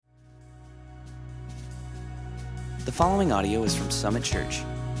The following audio is from Summit Church.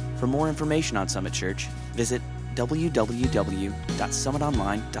 For more information on Summit Church, visit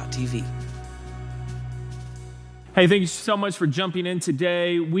www.summitonline.tv. Hey, thank you so much for jumping in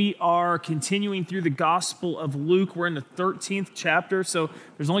today. We are continuing through the Gospel of Luke. We're in the 13th chapter, so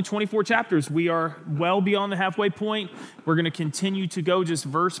there's only 24 chapters. We are well beyond the halfway point. We're going to continue to go just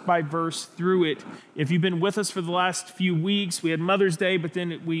verse by verse through it. If you've been with us for the last few weeks, we had Mother's Day, but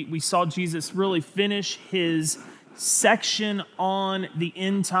then we saw Jesus really finish his section on the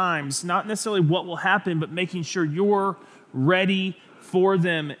end times. Not necessarily what will happen, but making sure you're ready for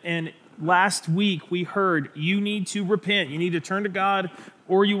them. And last week, we heard you need to repent. You need to turn to God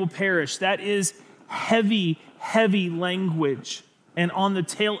or you will perish. That is heavy, heavy language. And on the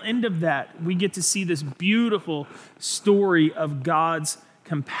tail end of that, we get to see this beautiful story of God's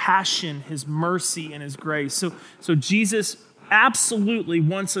compassion, his mercy, and his grace. So Jesus absolutely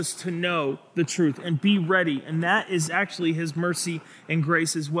wants us to know the truth and be ready. And that is actually his mercy and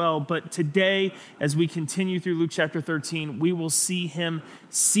grace as well. But today, as we continue through Luke chapter 13, we will see him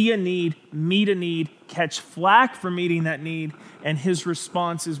see a need, meet a need, catch flack for meeting that need. And his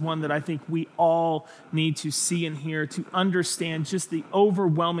response is one that I think we all need to see and hear to understand just the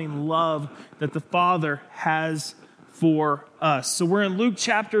overwhelming love that the Father has for us. So we're in Luke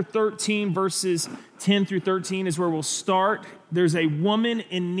chapter 13, verses 10 through 13 is where we'll start. There's a woman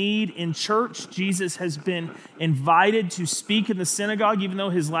in need in church. Jesus has been invited to speak in the synagogue, even though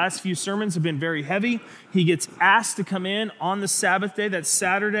his last few sermons have been very heavy. He gets asked to come in on the Sabbath day, that's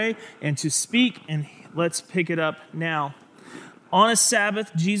Saturday, and to speak. And let's pick it up now. On a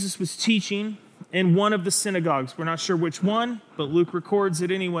Sabbath, Jesus was teaching in one of the synagogues. We're not sure which one, but Luke records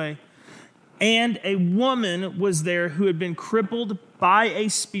it anyway. And a woman was there who had been crippled by a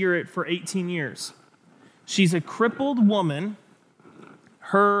spirit for 18 years. She's a crippled woman.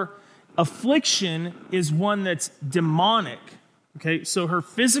 Her affliction is one that's demonic. Okay, so her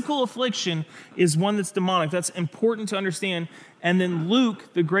physical affliction is one that's demonic. That's important to understand. And then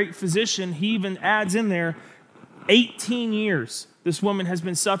Luke, the great physician, he even adds in there 18 years. This woman has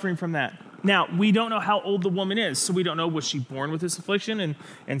been suffering from that. Now, we don't know how old the woman is, so we don't know, was she born with this affliction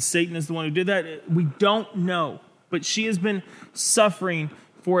and Satan is the one who did that? We don't know, but she has been suffering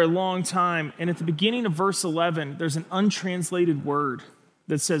for a long time. And at the beginning of verse 11, there's an untranslated word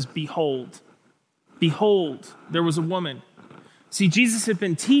that says, behold. Behold, there was a woman. See, Jesus had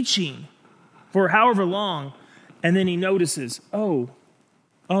been teaching for however long, and then he notices, oh,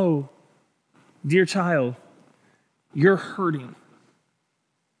 dear child, you're hurting.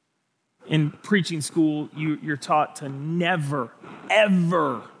 In preaching school, you're taught to never,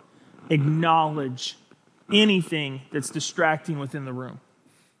 ever acknowledge anything that's distracting within the room.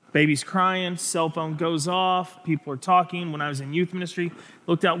 Baby's crying, cell phone goes off, people are talking. When I was in youth ministry,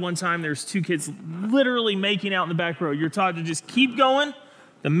 looked out one time, there's two kids literally making out in the back row. You're taught to just keep going.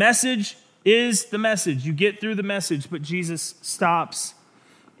 The message is the message. You get through the message, but Jesus stops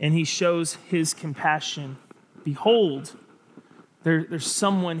and he shows his compassion. Behold, there's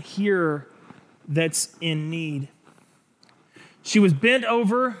someone here that's in need. She was bent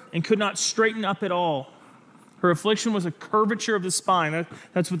over and could not straighten up at all. Her affliction was a curvature of the spine.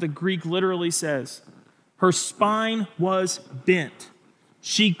 That's what the Greek literally says. Her spine was bent.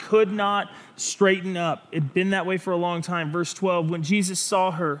 She could not straighten up. It had been that way for a long time. Verse 12, when Jesus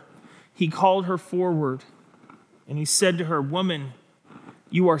saw her, he called her forward and he said to her, woman,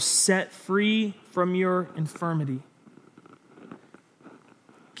 you are set free from your infirmity.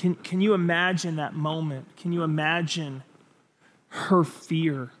 Can you imagine that moment? Can you imagine her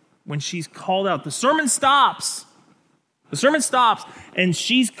fear when she's called out? The sermon stops. And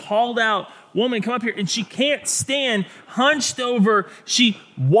she's called out, woman, come up here. And she can't stand, hunched over. She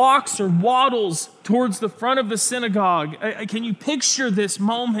walks or waddles towards the front of the synagogue. Can you picture this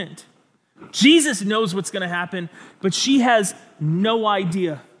moment? Jesus knows what's going to happen, but she has no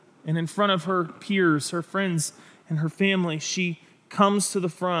idea. And in front of her peers, her friends, and her family, she comes to the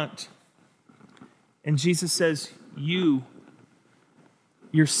front. And Jesus says, you're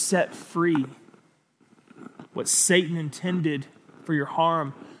set free. What Satan intended for your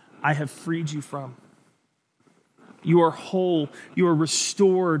harm, I have freed you from. You are whole. You are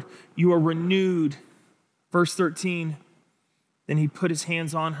restored. You are renewed. Verse 13, then he put his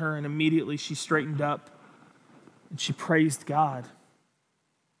hands on her and immediately she straightened up and she praised God.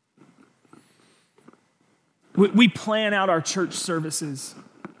 We plan out our church services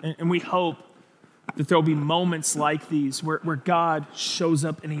and we hope that there'll be moments like these where God shows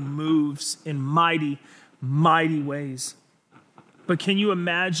up and he moves in mighty, mighty ways. But can you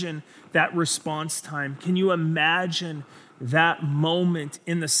imagine that response time? Can you imagine that moment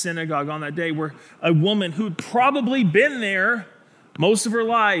in the synagogue on that day where a woman who'd probably been there most of her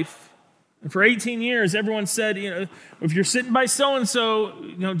life, and for 18 years, everyone said, if you're sitting by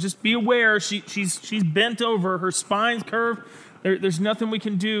so-and-so, just be aware, she's bent over, her spine's curved, there's nothing we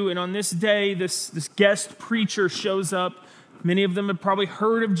can do. And on this day, this guest preacher shows up. Many of them have probably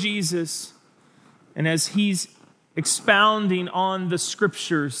heard of Jesus. And as he's expounding on the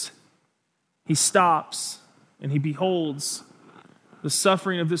scriptures, he stops and he beholds the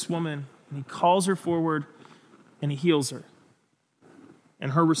suffering of this woman, and he calls her forward and he heals her.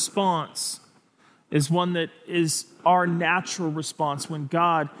 And her response is one that is our natural response when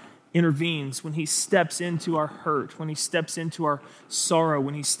God intervenes, when he steps into our hurt, when he steps into our sorrow,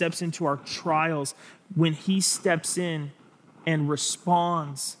 when he steps into our trials, when he steps in and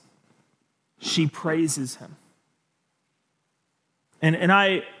responds, she praises him. And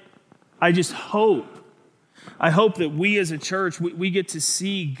I just hope that we as a church, we get to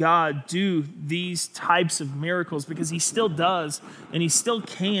see God do these types of miracles, because he still does, and he still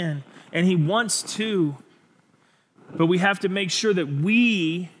can, and he wants to. But we have to make sure that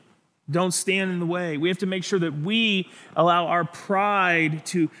we don't stand in the way. We have to make sure that we allow our pride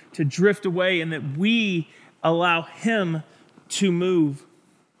to drift away, and that we allow him to move.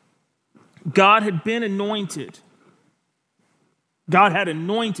 God had been anointed. God had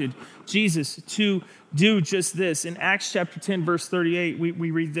anointed Jesus to do just this. In Acts chapter 10, verse 38,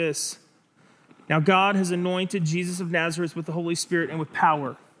 we read this. Now God has anointed Jesus of Nazareth with the Holy Spirit and with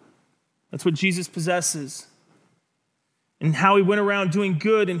power. That's what Jesus possesses. And how he went around doing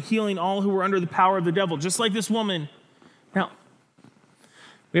good and healing all who were under the power of the devil, just like this woman. Now,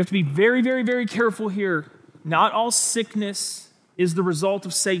 we have to be very, very, very careful here. Not all sickness is the result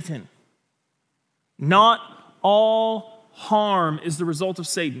of Satan. Not all harm is the result of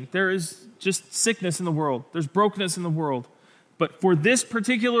Satan. There is just sickness in the world. There's brokenness in the world. But for this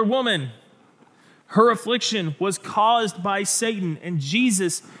particular woman, her affliction was caused by Satan, and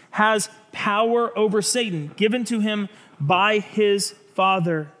Jesus has power over Satan given to him by his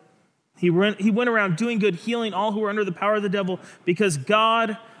Father. He went around doing good, healing all who were under the power of the devil, because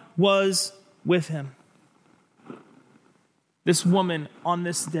God was with him. This woman on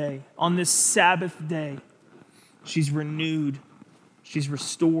this day, on this Sabbath day, she's renewed, she's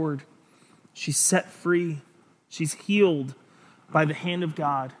restored, she's set free, she's healed by the hand of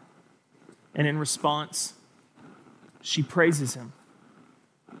God. And in response, she praises him.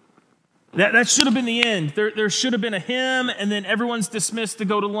 That should have been the end. There should have been a hymn, and then everyone's dismissed to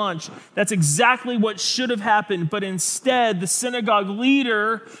go to lunch. That's exactly what should have happened. But instead, the synagogue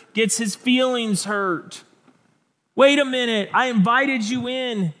leader gets his feelings hurt. Wait a minute, I invited you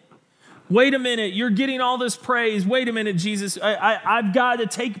in. Wait a minute, you're getting all this praise. Wait a minute, Jesus, I've got to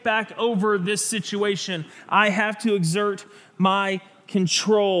take back over this situation. I have to exert my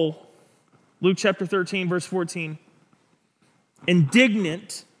control. Luke chapter 13, verse 14.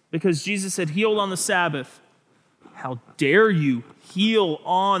 Indignant, because Jesus had healed on the Sabbath. How dare you heal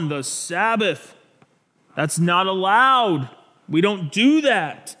on the Sabbath? That's not allowed. We don't do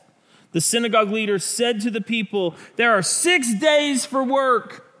that. The synagogue leader said to the people, there are 6 days for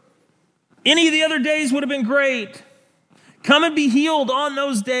work. Any of the other days would have been great. Come and be healed on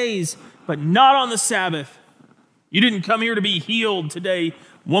those days, but not on the Sabbath. You didn't come here to be healed today,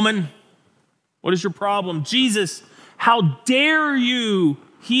 woman. What is your problem? Jesus, how dare you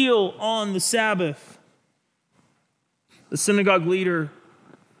heal on the Sabbath? The synagogue leader,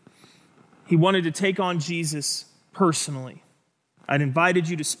 he wanted to take on Jesus personally. I'd invited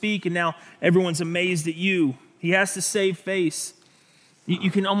you to speak, and now everyone's amazed at you. He has to save face.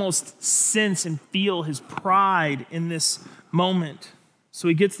 You can almost sense and feel his pride in this moment. So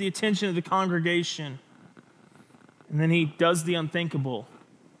he gets the attention of the congregation, and then he does the unthinkable.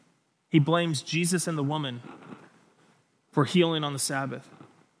 He blames Jesus and the woman for healing on the Sabbath.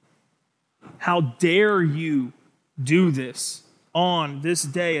 How dare you do this on this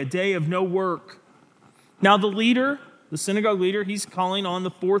day, a day of no work? Now the leader, the synagogue leader, he's calling on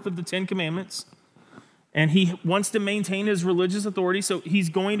the fourth of the 10 commandments, and he wants to maintain his religious authority, so he's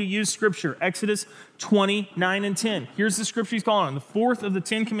going to use Scripture, Exodus 20:9 and 10. Here's the Scripture he's calling on, the fourth of the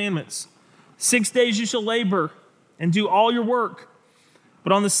 10 commandments. 6 days you shall labor and do all your work,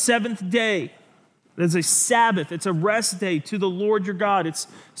 but on the seventh day, there's a Sabbath, it's a rest day to the Lord your God. It's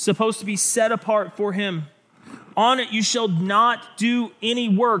supposed to be set apart for him. On it you shall not do any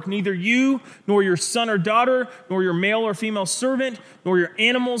work, neither you, nor your son or daughter, nor your male or female servant, nor your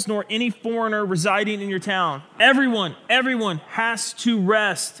animals, nor any foreigner residing in your town. Everyone has to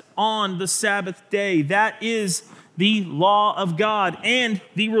rest on the Sabbath day. That is the law of God. And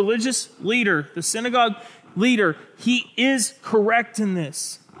the religious leader, the synagogue leader. He is correct in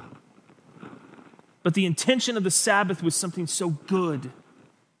this. But the intention of the Sabbath was something so good.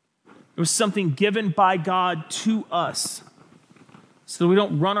 It was something given by God to us so that we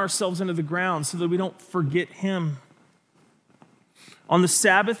don't run ourselves into the ground, so that we don't forget him. On the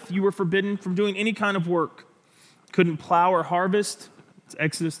Sabbath, you were forbidden from doing any kind of work. Couldn't plow or harvest. It's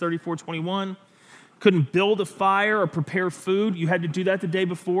Exodus 34:21. Couldn't build a fire or prepare food. You had to do that the day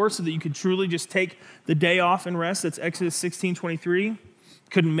before so that you could truly just take the day off and rest. That's Exodus 16:23.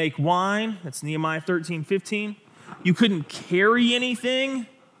 Couldn't make wine. That's Nehemiah 13:15. You couldn't carry anything.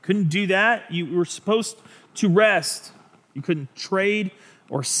 Couldn't do that. You were supposed to rest. You couldn't trade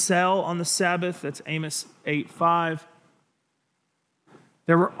or sell on the Sabbath. That's Amos 8:5.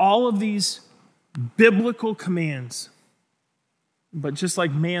 There were all of these biblical commands. But just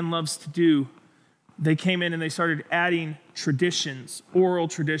like man loves to do, they came in and they started adding traditions, oral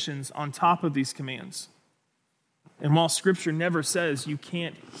traditions, on top of these commands. And while Scripture never says you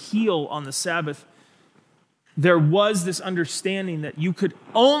can't heal on the Sabbath, there was this understanding that you could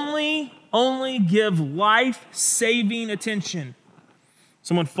only give life-saving attention.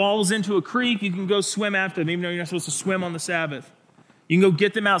 Someone falls into a creek, you can go swim after them, even though you're not supposed to swim on the Sabbath. You can go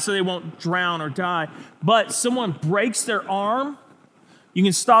get them out so they won't drown or die. But someone breaks their arm, you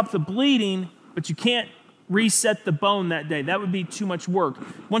can stop the bleeding, but you can't reset the bone that day. That would be too much work.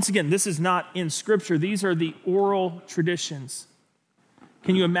 Once again, this is not in Scripture. These are the oral traditions.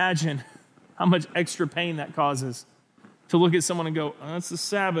 Can you imagine how much extra pain that causes to look at someone and go, oh, it's the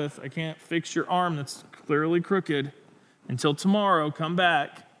Sabbath. I can't fix your arm that's clearly crooked. Until tomorrow, come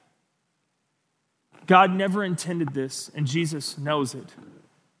back. God never intended this, and Jesus knows it.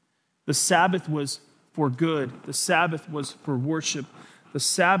 The Sabbath was for good. The Sabbath was for worship. The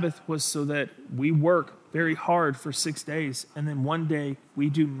Sabbath was so that we work very hard for 6 days, and then one day we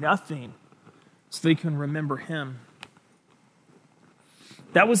do nothing so they can remember him.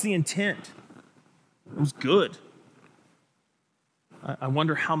 That was the intent. It was good. I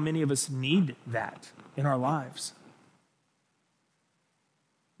wonder how many of us need that in our lives.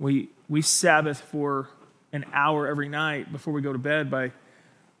 We Sabbath for an hour every night before we go to bed by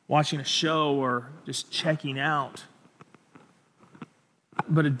watching a show or just checking out.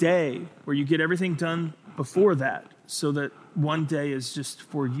 But a day where you get everything done before that so that one day is just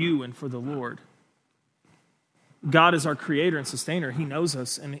for you and for the Lord. God is our creator and sustainer. He knows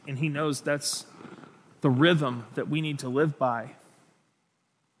us, and he knows that's the rhythm that we need to live by.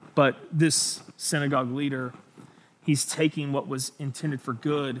 But this synagogue leader, he's taking what was intended for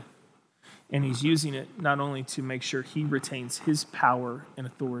good, and he's using it not only to make sure he retains his power and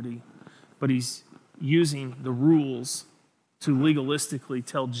authority, but he's using the rules to legalistically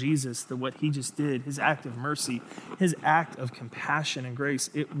tell Jesus that what he just did, his act of mercy, his act of compassion and grace,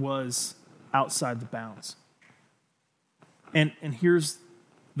 it was outside the bounds. And here's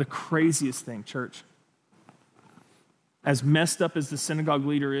the craziest thing, church. As messed up as the synagogue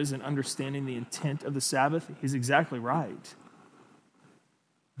leader is in understanding the intent of the Sabbath, he's exactly right.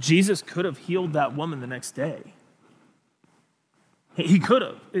 Jesus could have healed that woman the next day. He could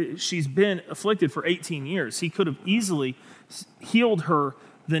have. She's been afflicted for 18 years. He could have easily healed her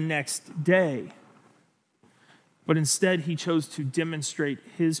the next day. But instead, he chose to demonstrate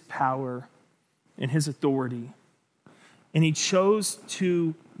his power and his authority. And he chose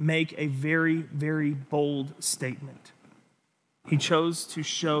to make a very, very bold statement. He chose to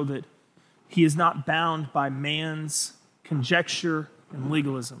show that he is not bound by man's conjecture and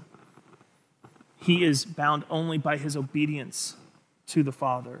legalism. He is bound only by his obedience to the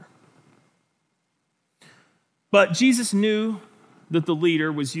Father. But Jesus knew that the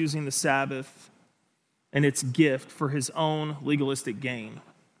leader was using the Sabbath and its gift for his own legalistic gain.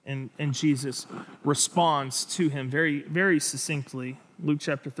 And Jesus responds to him very, very succinctly. Luke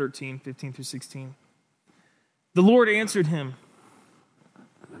chapter 13, 15 through 16. The Lord answered him,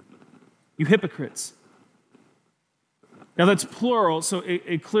 "You hypocrites." Now that's plural, so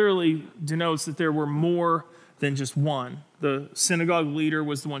it clearly denotes that there were more than just one. The synagogue leader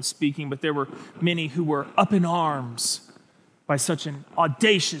was the one speaking, but there were many who were up in arms by such an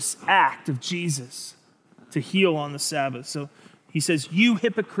audacious act of Jesus to heal on the Sabbath. So he says, "You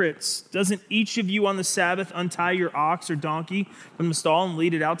hypocrites, doesn't each of you on the Sabbath untie your ox or donkey from the stall and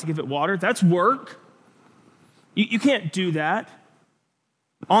lead it out to give it water?" That's work. You can't do that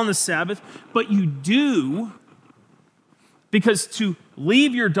on the Sabbath, but you do, because to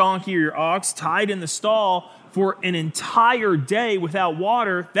leave your donkey or your ox tied in the stall for an entire day without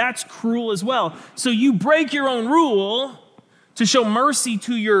water, that's cruel as well. So you break your own rule to show mercy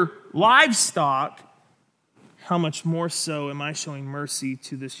to your livestock. How much more so am I showing mercy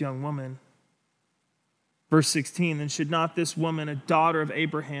to this young woman? Verse 16, then should not this woman, a daughter of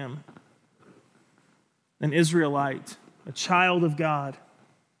Abraham, an Israelite, a child of God,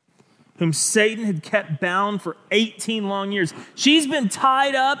 whom Satan had kept bound for 18 long years. She's been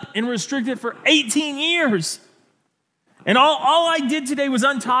tied up and restricted for 18 years. And all I did today was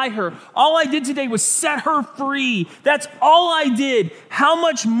untie her. All I did today was set her free. That's all I did. How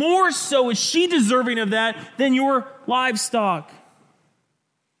much more so is she deserving of that than your livestock?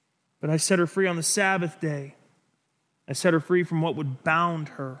 But I set her free on the Sabbath day. I set her free from what would bound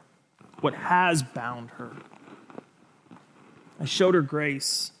her, what has bound her. I showed her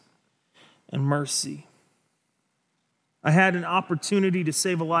grace and mercy. I had an opportunity to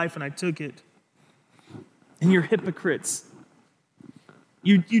save a life and I took it. And you're hypocrites.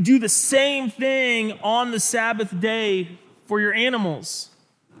 You do the same thing on the Sabbath day for your animals.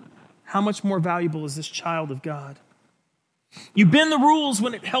 How much more valuable is this child of God? You bend the rules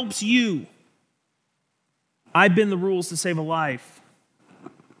when it helps you. I bend the rules to save a life.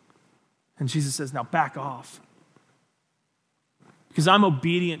 And Jesus says, now back off. Because I'm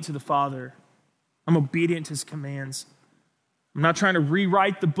obedient to the Father. I'm obedient to his commands. I'm not trying to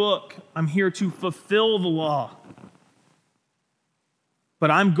rewrite the book. I'm here to fulfill the law.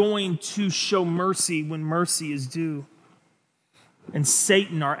 But I'm going to show mercy when mercy is due. And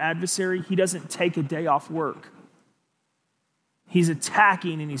Satan, our adversary, he doesn't take a day off work. He's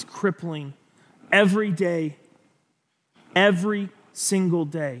attacking and he's crippling every day, every single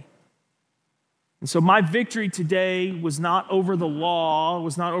day. And so my victory today was not over the law,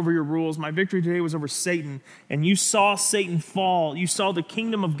 was not over your rules. My victory today was over Satan. And you saw Satan fall. You saw the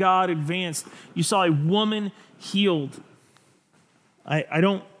kingdom of God advance. You saw a woman healed. I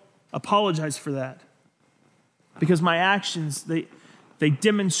don't apologize for that. Because my actions, they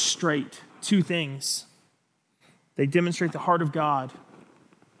demonstrate two things. They demonstrate the heart of God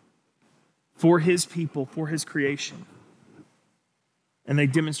for his people, for his creation. And they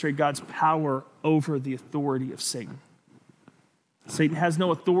demonstrate God's power over the authority of Satan. Satan has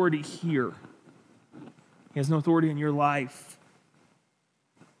no authority here. He has no authority in your life.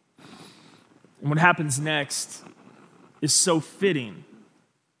 And what happens next is so fitting.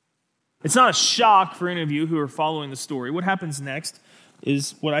 It's not a shock for any of you who are following the story. What happens next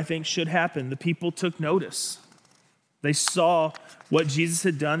is what I think should happen. The people took notice. They saw what Jesus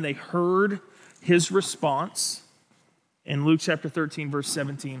had done. They heard his response. And Luke chapter 13, verse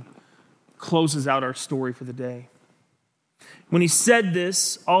 17, closes out our story for the day. When he said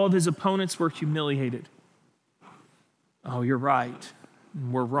this, all of his opponents were humiliated. Oh, you're right.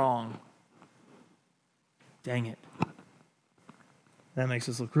 We're wrong. Dang it. That makes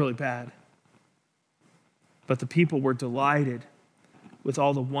us look really bad. But the people were delighted with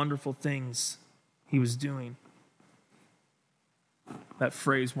all the wonderful things he was doing. That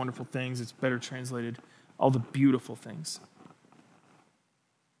phrase, wonderful things, it's better translated, all the beautiful things.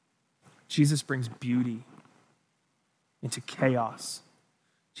 Jesus brings beauty into chaos.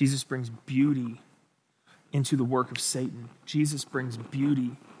 Jesus brings beauty into the work of Satan. Jesus brings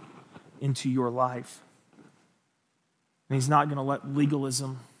beauty into your life. And he's not going to let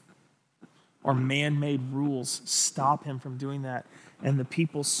legalism or man-made rules stop him from doing that. And the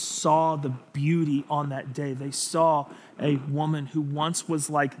people saw the beauty on that day. They saw a woman who once was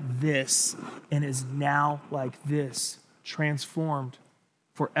like this and is now like this, transformed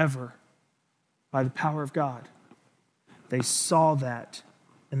forever by the power of God. They saw that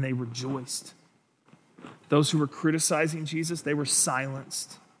and they rejoiced. Those who were criticizing Jesus, they were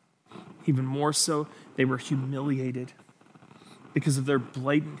silenced. Even more so, they were humiliated because of their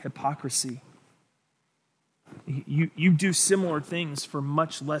blatant hypocrisy. You do similar things for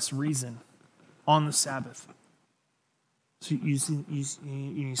much less reason on the Sabbath. So you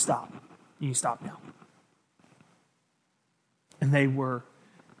need to stop. You need to stop now. And they were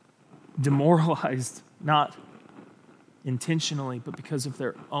demoralized, not intentionally, but because of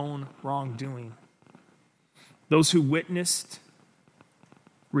their own wrongdoing. Those who witnessed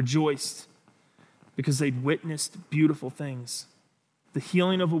rejoiced because they'd witnessed beautiful things. The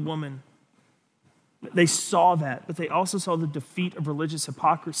healing of a woman. They saw that, but they also saw the defeat of religious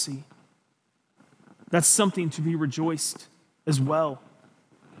hypocrisy. That's something to be rejoiced as well.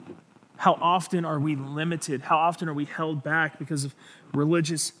 How often are we limited? How often are we held back because of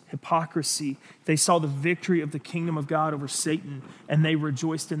religious hypocrisy? They saw the victory of the kingdom of God over Satan, and they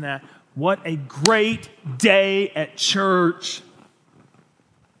rejoiced in that. What a great day at church.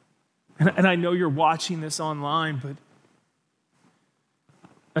 And I know you're watching this online, but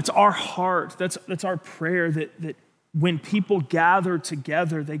that's our heart. That's our prayer that when people gather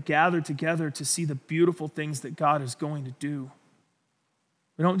together, they gather together to see the beautiful things that God is going to do.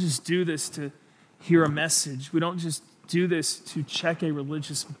 We don't just do this to hear a message. We don't just do this to check a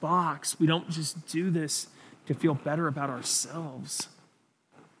religious box. We don't just do this to feel better about ourselves.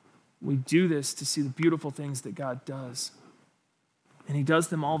 We do this to see the beautiful things that God does. And he does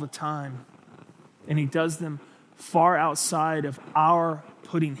them all the time. And he does them far outside of our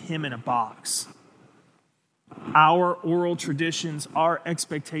putting him in a box. Our oral traditions, our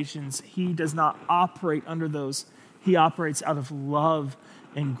expectations, he does not operate under those. He operates out of love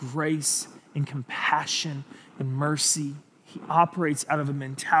and grace and compassion and mercy. He operates out of a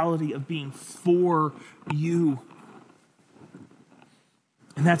mentality of being for you.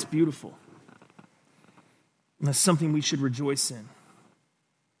 And that's beautiful. And that's something we should rejoice in.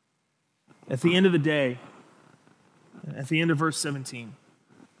 At the end of the day, at the end of verse 17,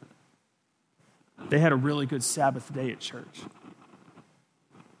 they had a really good Sabbath day at church.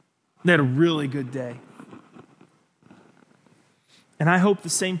 They had a really good day. And I hope the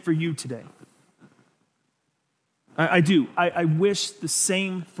same for you today. I do. I wish the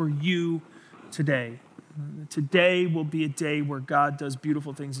same for you today. Today will be a day where God does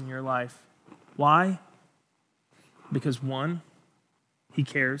beautiful things in your life. Why? Because one, he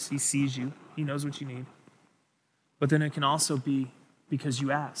cares, he sees you, he knows what you need. But then it can also be because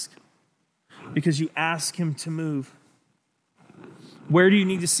you ask. Because you ask him to move. Where do you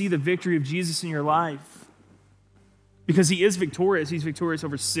need to see the victory of Jesus in your life? Because he is victorious. He's victorious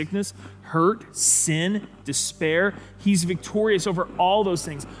over sickness, hurt, sin, despair. He's victorious over all those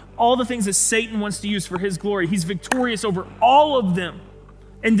things. All the things that Satan wants to use for his glory. He's victorious over all of them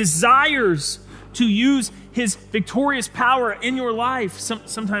and desires to use his victorious power in your life.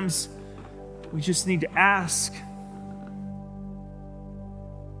 Sometimes we just need to ask.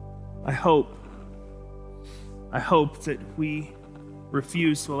 I hope that we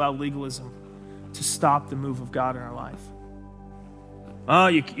refuse to allow legalism to stop the move of God in our life. Oh,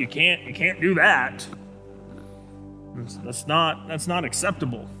 you can't do that. That's not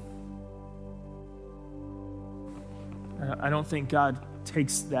acceptable. I don't think God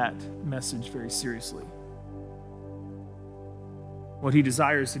takes that message very seriously. What he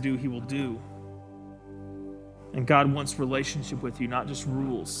desires to do, he will do. And God wants relationship with you, not just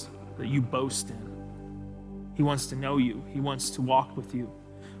rules that you boast in. He wants to know you. He wants to walk with you.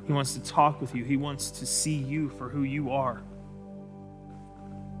 He wants to talk with you. He wants to see you for who you are.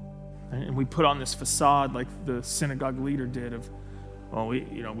 And we put on this facade like the synagogue leader did of, well,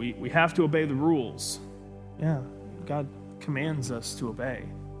 we have to obey the rules. Yeah, God commands us to obey.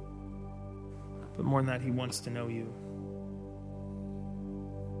 But more than that, he wants to know you.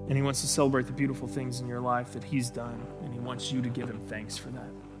 And he wants to celebrate the beautiful things in your life that he's done. And he wants you to give him thanks for that.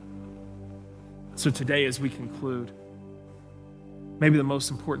 So today, as we conclude, maybe the most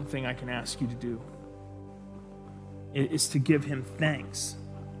important thing I can ask you to do is to give him thanks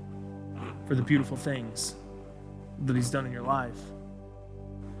for the beautiful things that he's done in your life.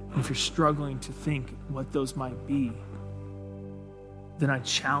 And if you're struggling to think what those might be, then I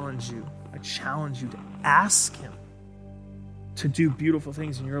challenge you to ask him to do beautiful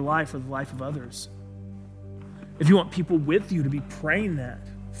things in your life or the life of others. If you want people with you to be praying that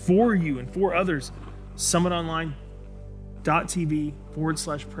for you and for others,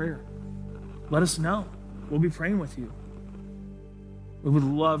 summitonline.tv/prayer. Let us know. We'll be praying with you. We would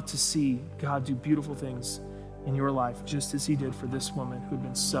love to see God do beautiful things in your life, just as he did for this woman who had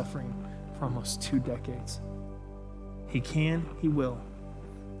been suffering for almost 2 decades. He can, he will.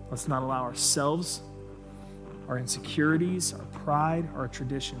 Let's not allow ourselves, our insecurities, our pride, our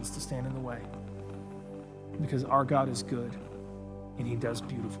traditions to stand in the way. Because our God is good and he does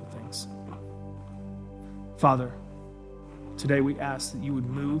beautiful things. Father, today we ask that you would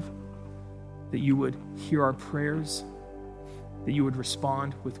move, that you would hear our prayers, that you would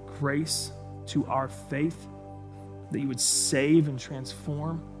respond with grace to our faith, that you would save and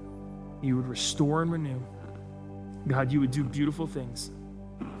transform, you would restore and renew. God, you would do beautiful things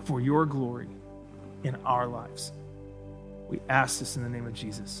for your glory in our lives. We ask this in the name of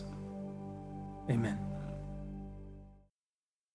Jesus. Amen.